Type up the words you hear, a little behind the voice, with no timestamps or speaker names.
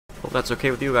Hope that's okay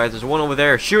with you guys. There's one over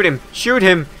there. Shoot him! Shoot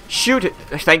him! Shoot it!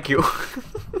 Thank you.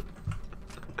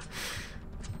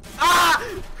 Ah!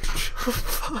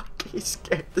 Fuck! He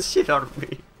scared the shit out of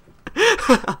me.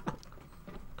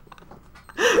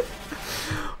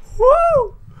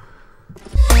 Woo!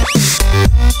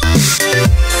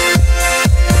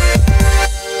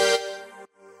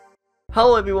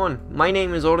 Hello everyone, my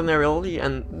name is OrdinaryOli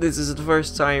and this is the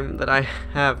first time that I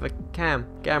have a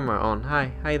camera on.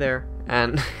 Hi there.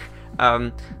 And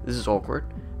this is awkward,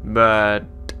 but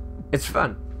it's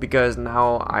fun because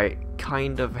now I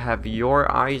kind of have your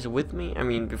eyes with me. I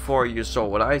mean, before you saw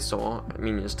what I saw, I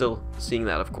mean, you're still seeing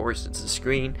that, of course, it's a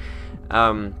screen.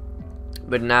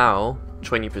 But now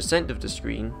 20% of the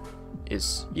screen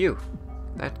is you,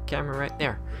 that camera right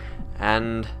there.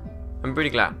 And I'm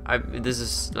pretty glad. This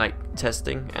is like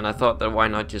testing, and I thought that why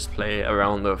not just play a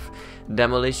round of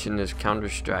Demolition as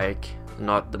Counter-Strike,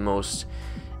 not the most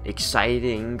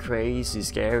exciting, crazy,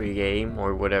 scary game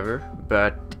or whatever,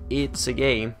 but it's a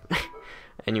game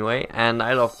anyway, and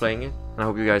I love playing it. I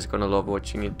hope you guys are gonna love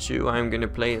watching it too. I'm gonna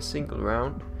play a single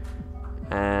round,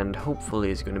 and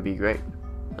hopefully it's gonna be great.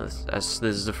 As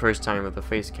this is the first time with the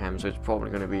Facecam, so it's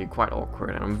probably gonna be quite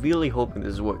awkward, and I'm really hoping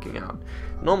this is working out.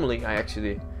 Normally I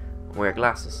actually wear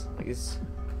glasses like this,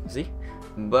 see,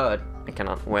 but I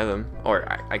cannot wear them,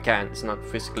 or I can, it's not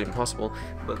physically impossible,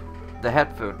 but the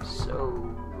headphones, oh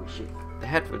shit, the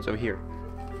headphones over here,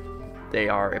 they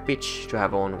are a bitch to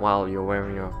have on while you're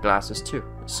wearing your glasses too,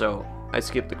 so I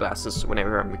skip the glasses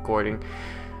whenever I'm recording,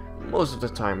 most of the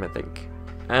time I think.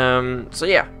 So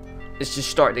yeah, let's just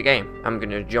start the game. I'm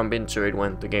gonna jump into it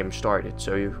when the game started,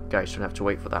 so you guys don't have to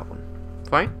wait for that one.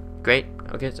 Fine? Great.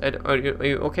 Okay, so are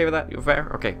you okay with that? You're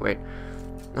fair? Okay, wait.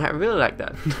 I really like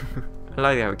that. I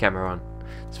like to have a camera on.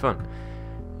 It's fun.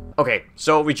 Okay,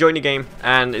 so we joined the game,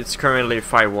 and it's currently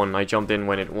 5-1. I jumped in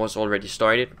when it was already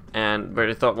started, but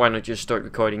I thought, why not just start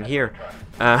recording here?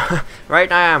 Right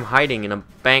now I'm hiding in a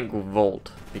bank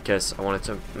vault, because I wanted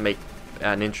to make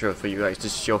an intro for you guys to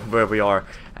show where we are.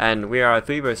 And we are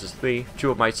 3 versus 3.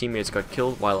 2 of my teammates got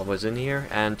killed while I was in here,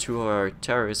 and 2 of our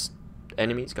terrorist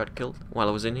enemies got killed while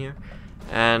I was in here.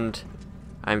 And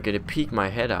I'm gonna peek my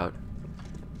head out,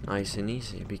 nice and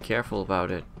easy. Be careful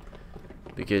about it,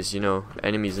 because you know,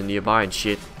 enemies are nearby and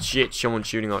shit, someone's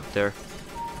shooting out there.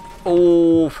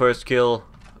 Oh, first kill.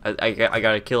 I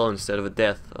got a kill instead of a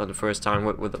death on the first time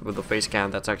with the face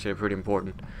cam. That's actually pretty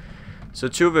important. So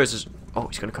 2 versus, oh,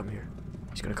 he's gonna come here.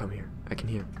 He's gonna come here. I can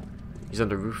hear him. He's on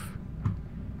the roof.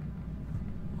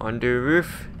 On the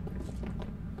roof.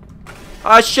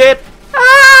 Oh shit!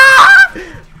 Ah!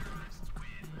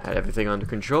 I had everything under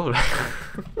control.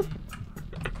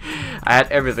 I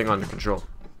had everything under control.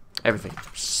 Everything.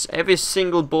 Every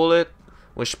single bullet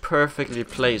was perfectly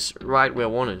placed right where I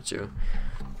wanted it to.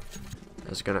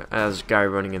 There's a guy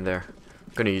running in there.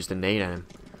 I'm gonna use the nade at him.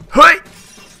 Hey!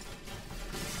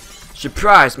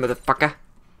 Surprise, motherfucker!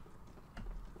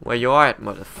 Where you at,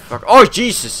 motherfucker? Oh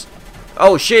Jesus!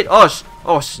 Oh shit!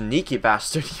 Oh, sneaky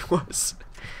bastard he was.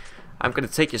 I'm gonna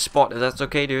take your spot if that's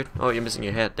okay, dude. Oh, you're missing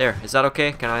your head. There, is that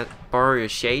okay? Can I borrow your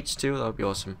shades too? That would be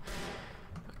awesome.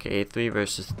 Okay, 3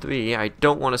 versus 3. I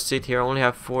don't want to sit here. I only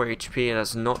have 4 HP, and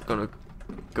that's not gonna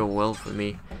go well for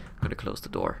me. I'm gonna close the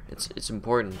door. It's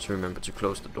important to remember to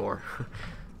close the door.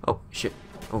 Oh shit!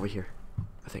 Over here,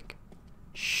 I think.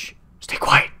 Shh! Stay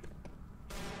quiet.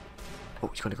 Oh,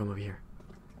 he's gonna come over here.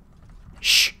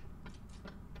 Shh!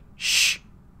 Shh!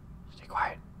 Stay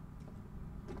quiet.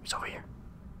 He's over here.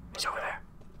 He's over there.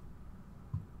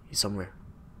 He's somewhere.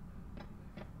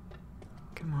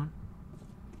 Come on.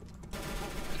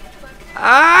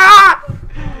 Ah!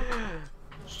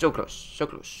 So close, so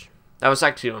close. That was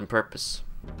actually on purpose.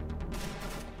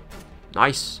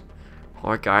 Nice.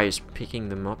 Our guy is picking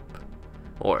them up.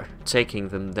 Or taking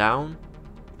them down.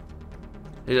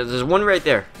 There's one right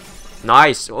there.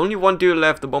 Nice. Only one dude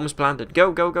left. The bomb is planted.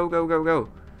 Go, go, go, go, go, go.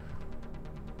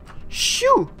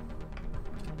 Shoo!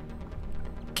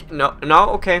 No,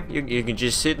 okay. You can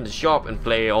just sit in the shop and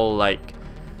play all like.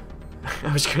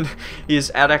 I was gonna. He's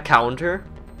at a counter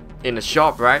in a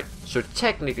shop, right? So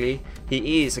technically,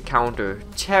 he is a counter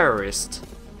terrorist.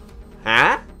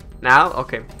 Huh? Now,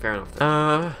 okay, fair enough.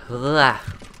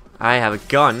 I have a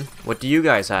gun. What do you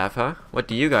guys have, huh? What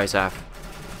do you guys have?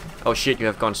 Oh shit, you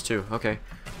have guns too. Okay.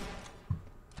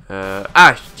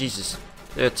 Jesus.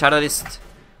 The terrorist.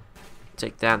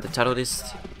 Take down the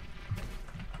terrorist.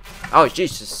 Oh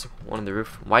Jesus! One on the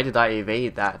roof. Why did I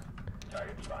evade that?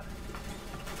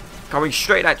 Coming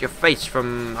straight at your face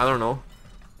from, I don't know.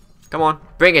 Come on,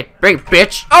 bring it,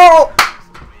 bitch! Oh!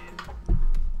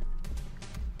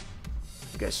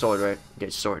 You guys saw it, right? You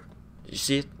guys saw it. Did you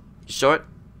see it? You saw it?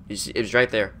 It was right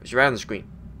there. It was right on the screen.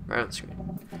 Right on the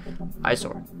screen. I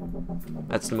saw it.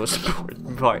 That's the most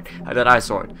important part. I bet I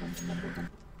saw it.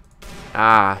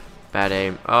 Ah, bad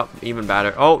aim. Oh, even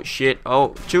better. Oh, shit.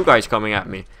 Oh, 2 guys coming at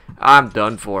me. I'm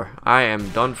done for. I am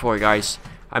done for, guys.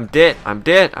 I'm dead. I'm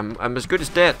dead. I'm as good as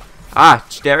dead. Ah,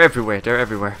 they're everywhere. They're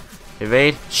everywhere.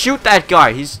 Evade. Shoot that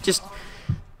guy. He's just...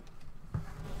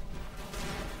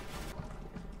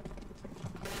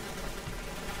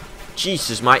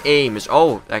 Jesus, my aim is...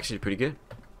 Oh, actually pretty good.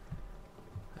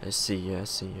 I see you. I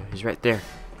see you. He's right there.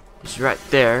 He's right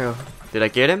there. Did I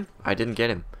get him? I didn't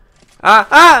get him.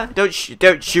 Ah! Don't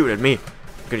shoot at me.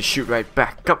 I'm gonna shoot right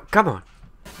back. Come on.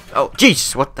 Oh,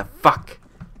 jeez, what the fuck?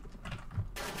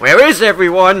 Where is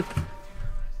everyone?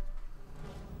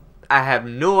 I have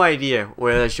no idea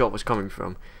where that shot was coming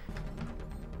from.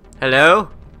 Hello?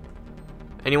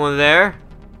 Anyone there?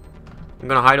 I'm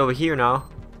gonna hide over here now.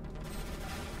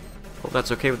 Hope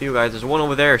that's okay with you guys. There's one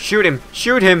over there. Shoot him!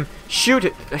 Shoot him! Shoot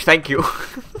it! Thank you.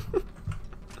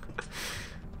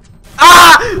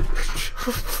 Ah!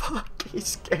 Fuck, he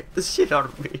scared the shit out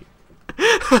of me.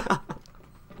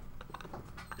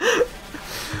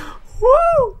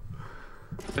 Woo!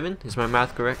 7? Is my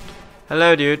math correct?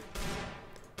 Hello, dude.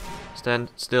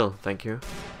 Stand still, thank you.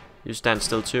 You stand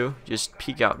still too. Just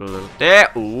peek out a little.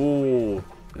 There! Ooh!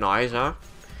 Nice, huh?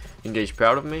 You guys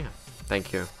proud of me?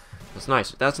 Thank you. That's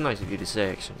nice. That's nice of you to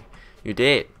say, actually. You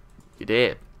did. You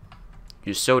did.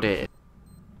 You're so dead.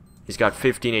 He's got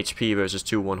 15 HP versus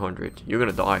 2 100. You're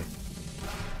gonna die.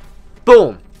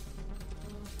 Boom!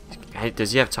 Hey,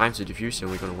 does he have time to defuse and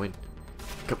we're gonna win?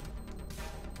 Come.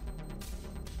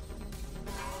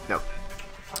 No.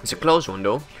 It's a close one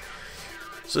though.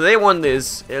 So they won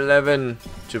this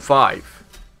 11-5.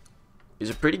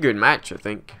 It's a pretty good match, I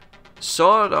think.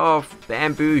 Sword of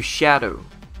Bamboo Shadow.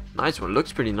 Nice one.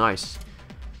 Looks pretty nice.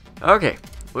 Okay.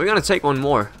 We're gonna take one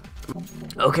more.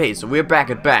 Okay, so we're back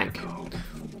at bank.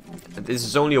 This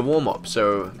is only a warm-up,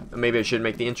 so maybe I should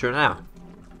make the intro now.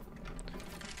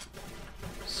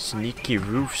 Sneaky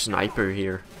roof sniper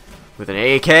here with an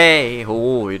AK.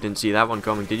 Oh, you didn't see that one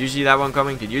coming. Did you see that one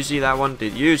coming? Did you see that one?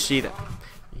 Did you see that?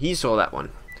 He saw that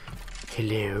one.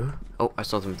 Hello. Oh, I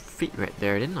saw some feet right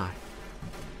there, didn't I? Are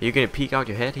you gonna peek out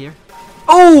your head here?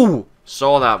 Oh!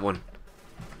 Saw that one.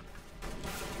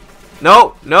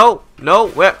 No, no, no,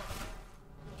 where?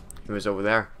 He was over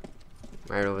there.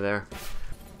 Right over there.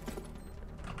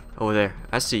 Over there.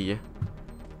 I see you.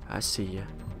 I see you.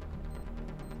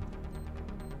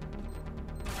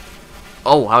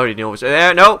 Oh, how did he know it was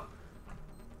there? No!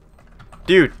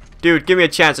 Dude, give me a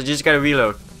chance. I just gotta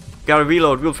reload. Gotta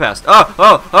reload real fast. Oh,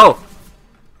 oh, oh!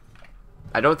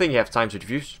 I don't think you have time to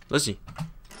defuse. Let's see.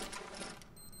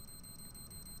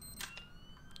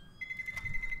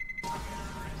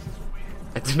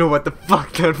 I don't know what the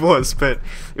fuck that was, but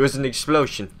it was an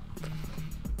explosion.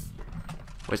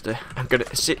 Where's the... I'm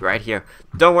gonna sit right here.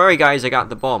 Don't worry, guys, I got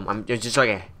the bomb. I'm just like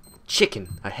a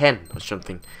chicken, a hen or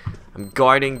something. I'm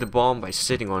guarding the bomb by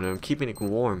sitting on it. I'm keeping it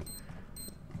warm.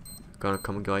 Gonna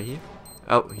come a guy here?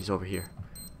 Oh, he's over here.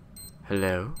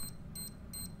 Hello?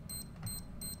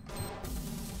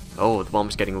 Oh, the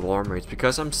bomb's getting warmer. It's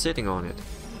because I'm sitting on it.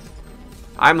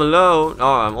 I'm alone.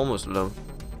 Oh, I'm almost alone.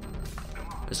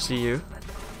 I see you.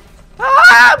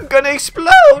 Ah, I'm gonna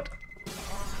explode!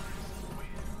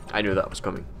 I knew that was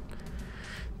coming.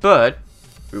 But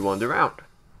we won the round.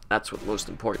 That's what's most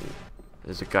important.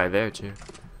 There's a guy there too.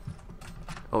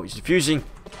 Oh, he's defusing.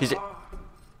 He's...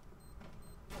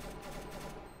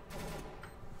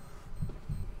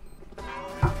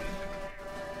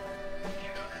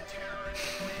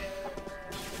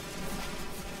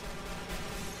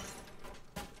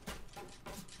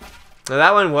 Now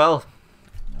that went well.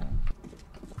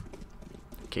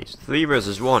 Okay, so 3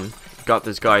 versus 1. Got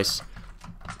this, guys.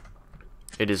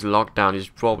 It is locked down. He's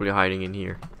probably hiding in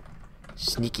here.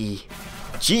 Sneaky.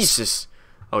 Jesus!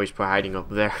 Oh, he's probably hiding up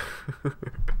there.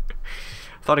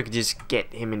 Thought I could just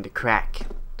get him in the crack.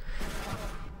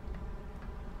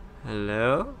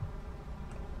 Hello?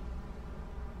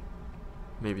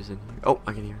 Maybe he's in here. Oh,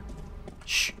 I can hear him.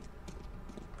 Shh.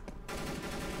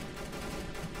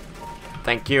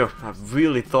 Thank you. I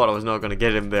really thought I was not gonna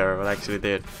get him there, but I actually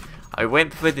did. I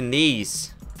went for the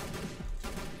knees.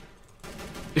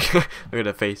 Look at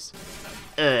that face.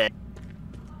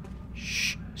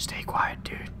 Shh. Stay quiet,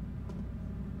 dude.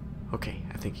 Okay,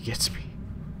 I think he gets me.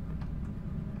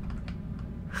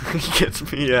 He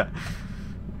gets me, yeah.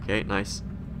 Okay, nice.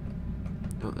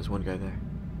 Oh, there's one guy there.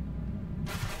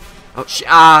 Oh,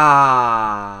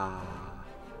 ah!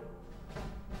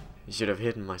 I should have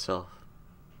hidden myself.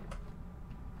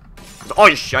 Oh,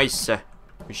 scheisse!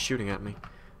 He's shooting at me.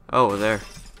 Oh, there.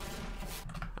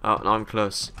 Oh, now I'm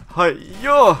close. Hi,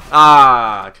 yo!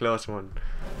 Ah, close one.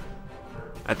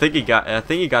 I think he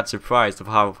got surprised of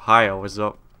how high I was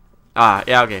up. Ah,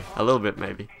 yeah, okay, a little bit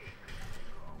maybe.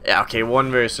 Yeah, okay, 1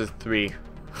 versus 3.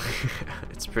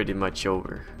 It's pretty much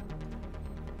over.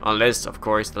 Unless, of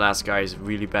course, the last guy is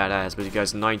really badass, but he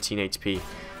got 19 HP.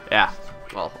 Yeah,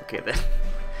 well, okay then.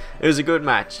 It was a good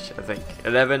match, I think.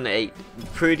 11-8,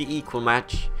 pretty equal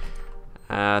match.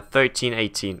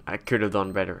 13-18, I could have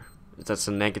done better. That's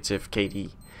a negative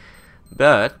KD.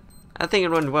 But, I think it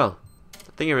went well.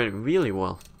 I think it went really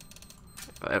well.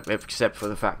 Except for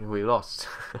the fact that we lost.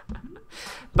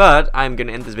 But I'm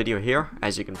gonna end this video here,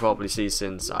 as you can probably see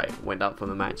since I went out from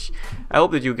the match. I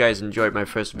hope that you guys enjoyed my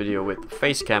first video with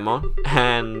Facecam on,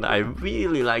 and I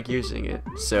really like using it,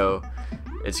 so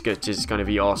it's just gonna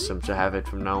be awesome to have it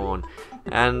from now on.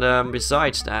 And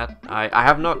besides that, I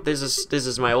have not. This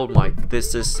is my old mic.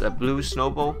 This is a blue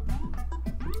snowball,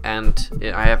 and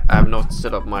I have not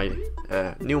set up my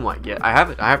new mic yet. I have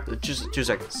it. I have just 2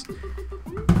 seconds.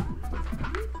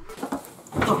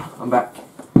 Oh, I'm back.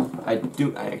 I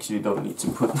actually don't need to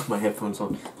put my headphones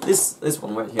on. This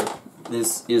one right here.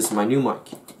 This is my new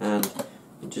mic, and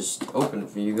I just open it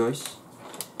for you guys.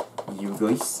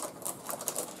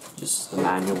 Just the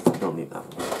manual. You don't need that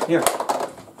one. Here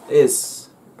is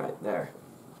right there.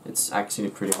 It's actually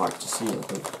pretty hard to see. I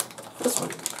think this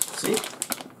one. See?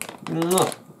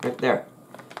 No, right there.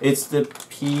 It's the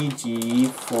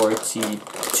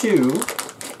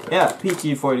PG42. Yeah,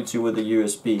 PG42 with a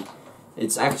USB.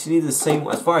 It's actually the same,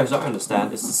 as far as I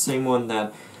understand, it's the same one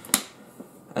that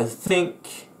I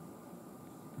think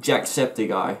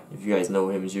Jacksepticeye, if you guys know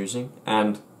him, is using,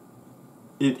 and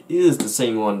it is the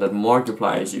same one that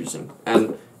Markiplier is using,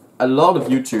 and a lot of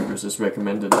YouTubers has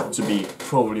recommended it to be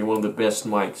probably one of the best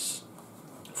mics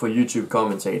for YouTube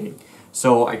commentating.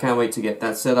 So I can't wait to get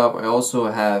that set up. I also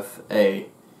have a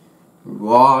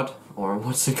rod, or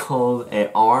what's it called,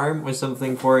 an arm or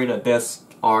something for it, a desk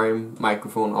arm,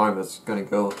 microphone arm that's gonna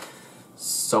go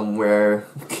somewhere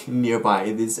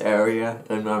nearby this area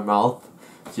in my mouth,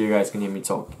 so you guys can hear me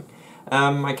talking.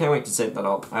 I can't wait to set that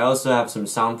up. I also have some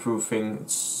soundproofing.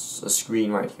 It's a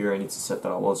screen right here. I need to set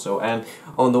that up also, and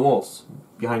on the walls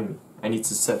behind me I need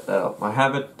to set that up. I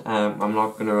have it. I'm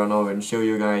not gonna run over and show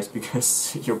you guys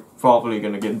because you're probably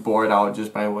gonna get bored out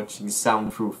just by watching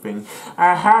soundproofing.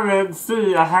 I have it.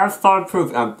 See, I have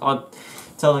soundproof. I'm not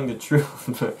telling the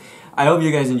truth, but I hope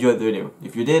you guys enjoyed the video.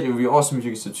 If you did, it would be awesome if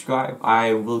you could subscribe.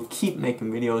 I will keep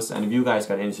making videos, and if you guys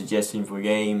got any suggestions for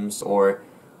games or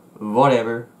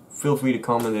whatever, feel free to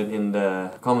comment it in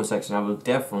the comment section. I will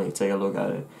definitely take a look at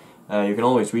it. You can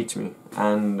always reach me.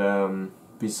 And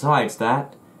besides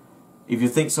that, if you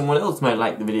think someone else might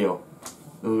like the video,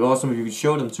 it would be awesome if you could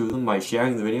show them to them by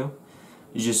sharing the video.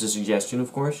 It's just a suggestion,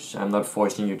 of course. I'm not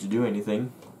forcing you to do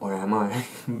anything, or am I?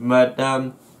 But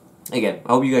again,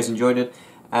 I hope you guys enjoyed it,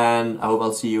 and I hope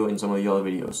I'll see you in some of the other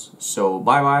videos. So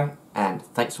bye bye, and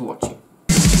thanks for watching.